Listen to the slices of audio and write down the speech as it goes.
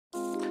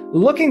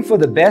Looking for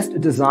the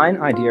best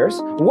design ideas?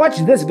 Watch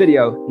this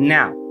video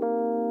now.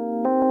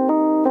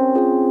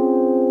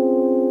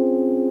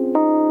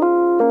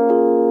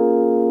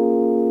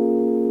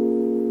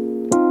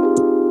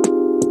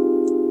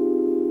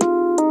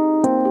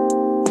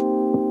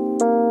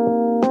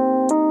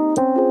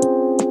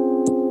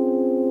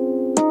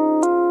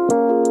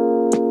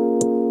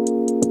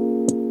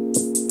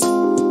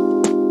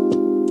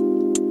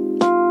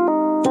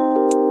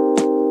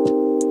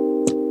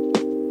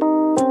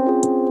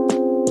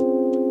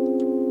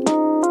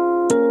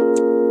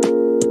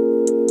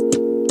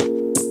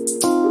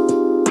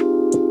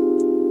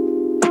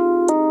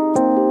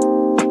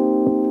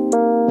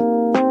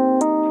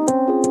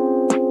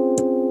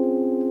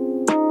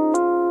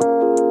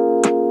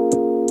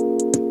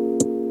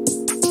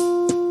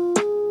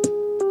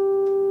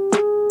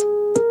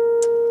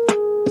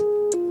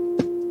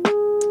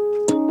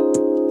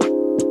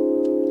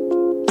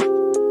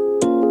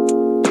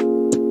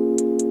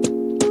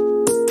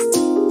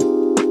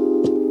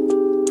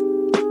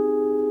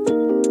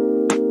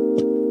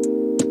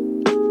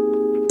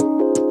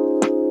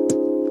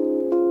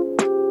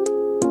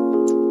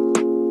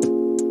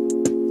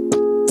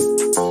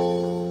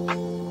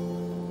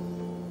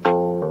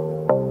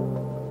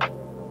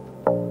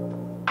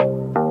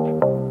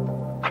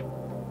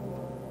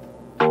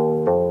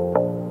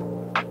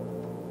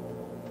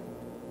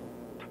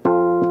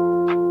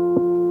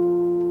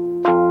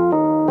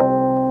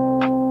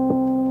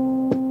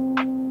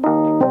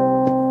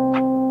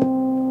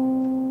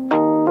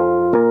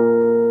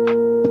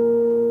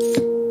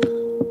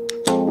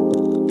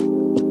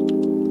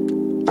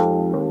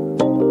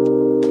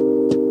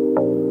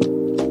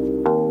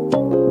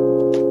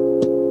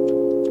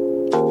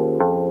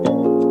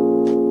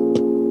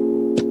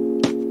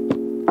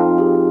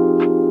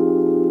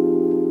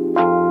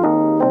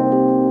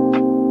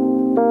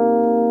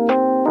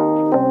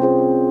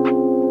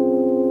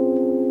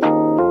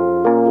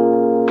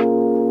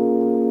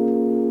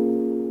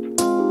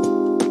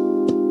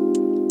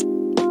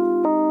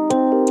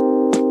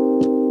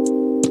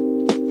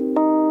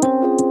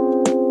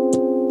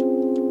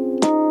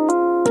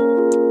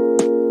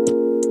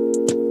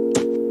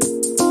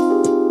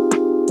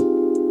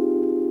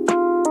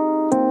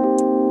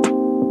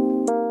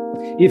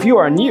 If you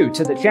are new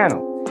to the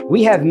channel,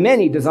 we have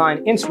many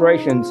design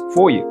inspirations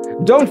for you.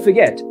 Don't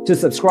forget to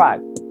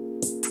subscribe.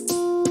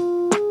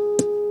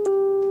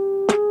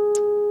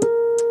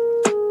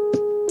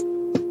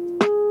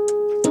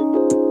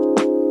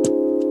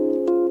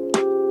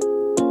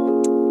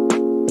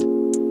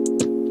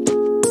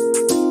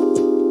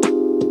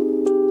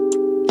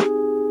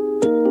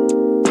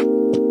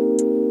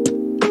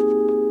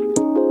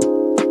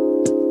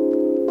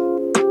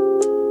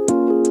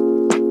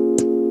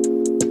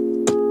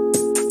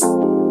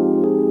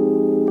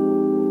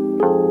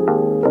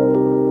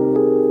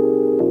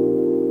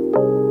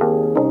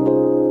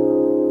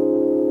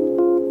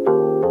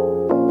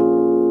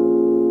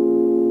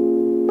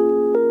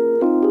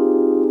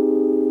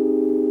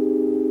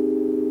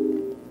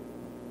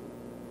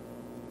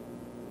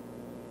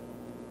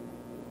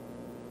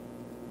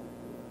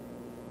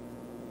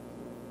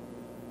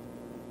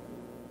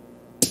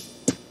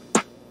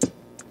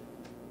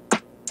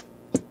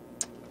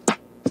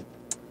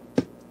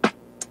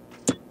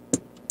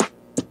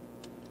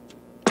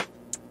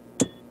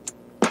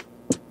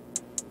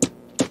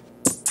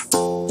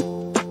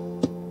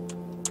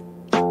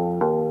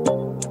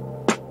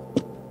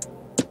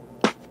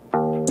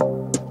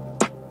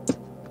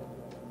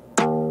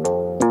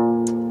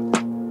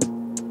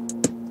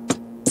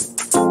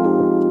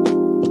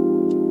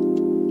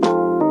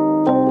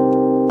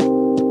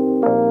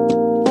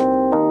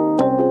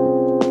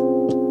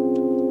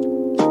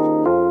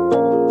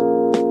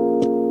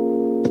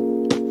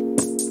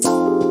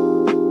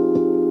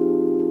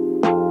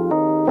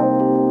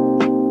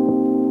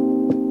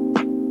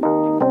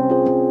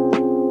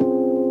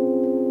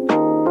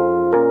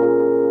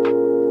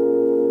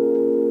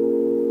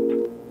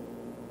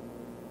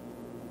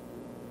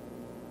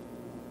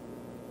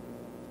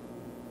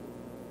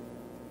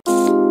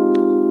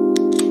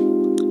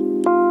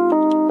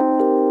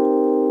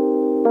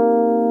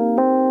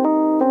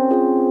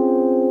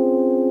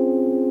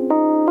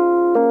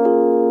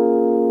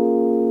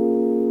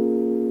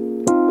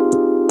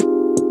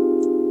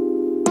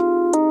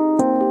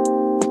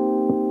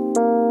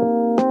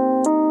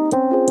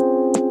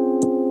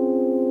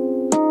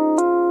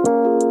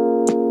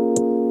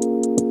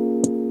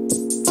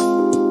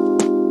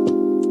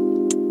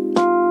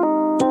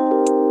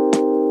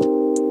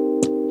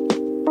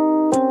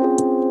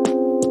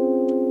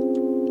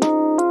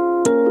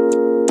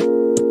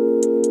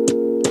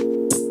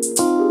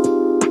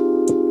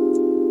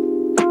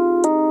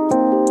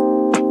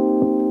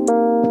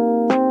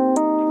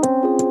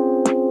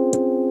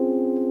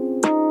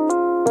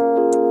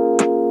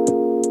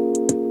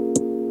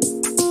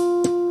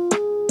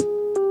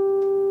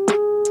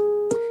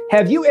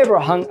 Have you ever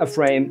hung a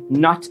frame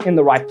not in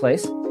the right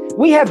place?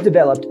 We have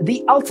developed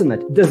the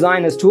ultimate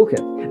designer's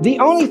toolkit. The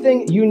only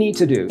thing you need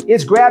to do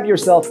is grab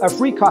yourself a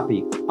free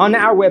copy on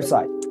our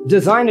website.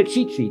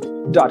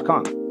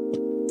 designercheatsheet.com.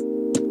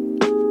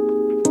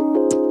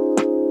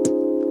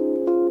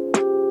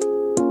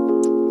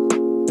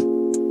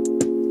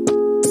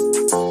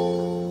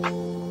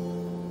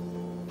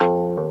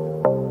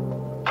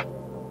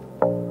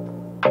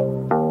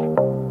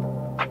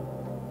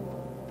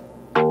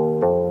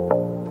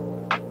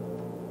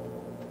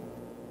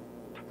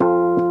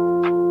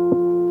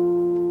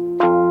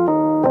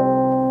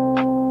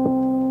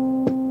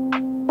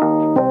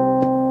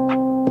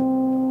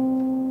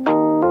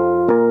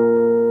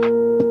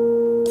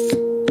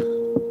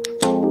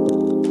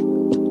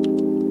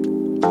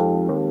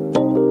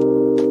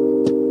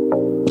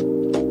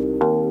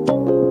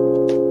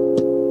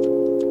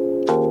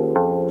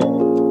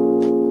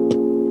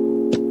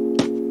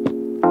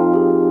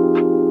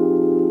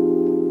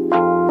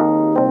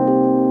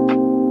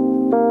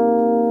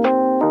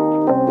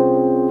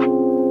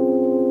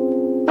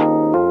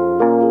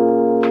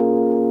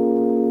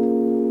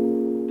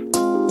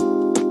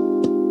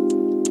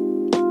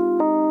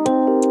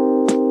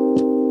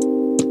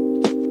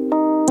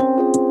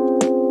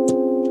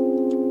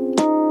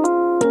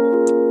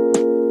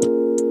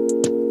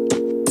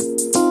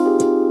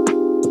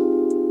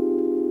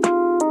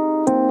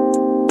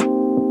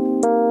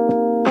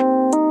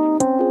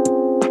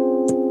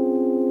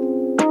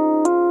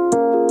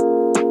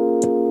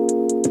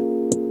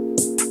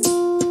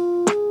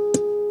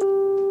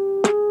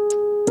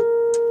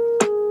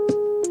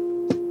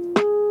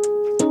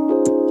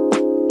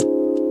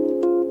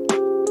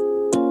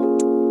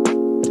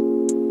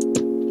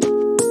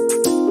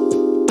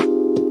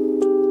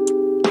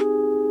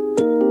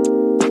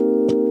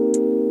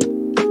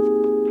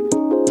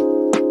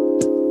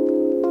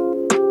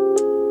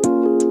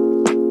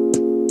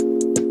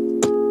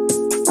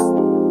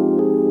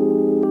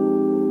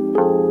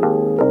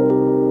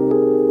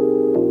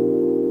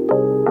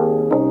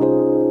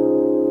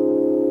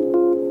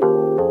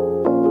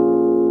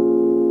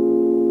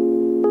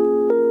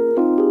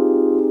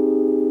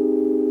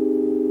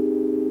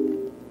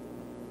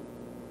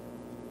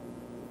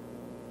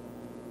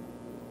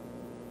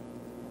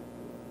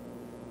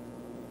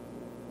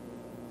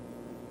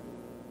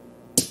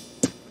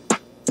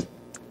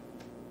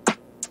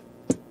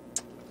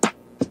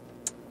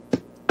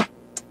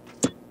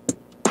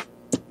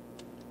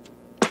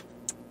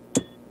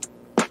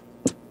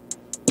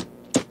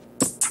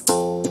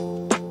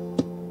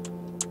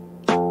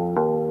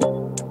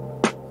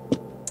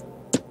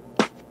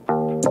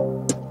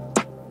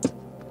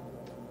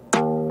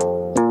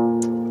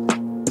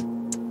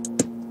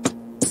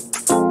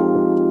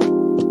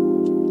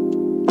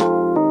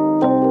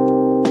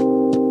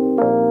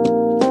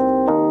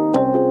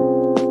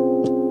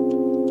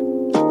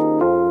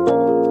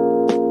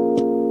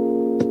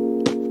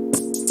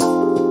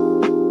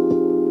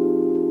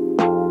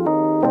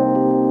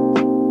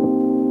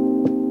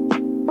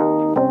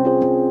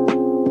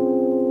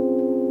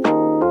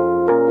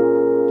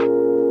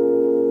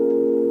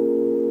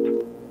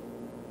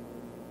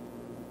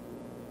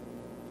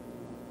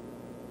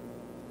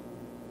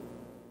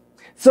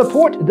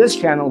 Support this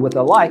channel with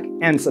a like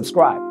and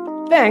subscribe.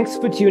 Thanks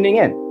for tuning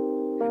in.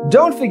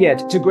 Don't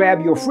forget to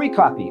grab your free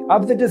copy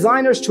of the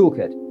Designer's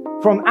Toolkit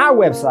from our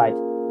website,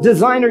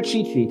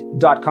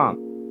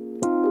 designercheatsheet.com.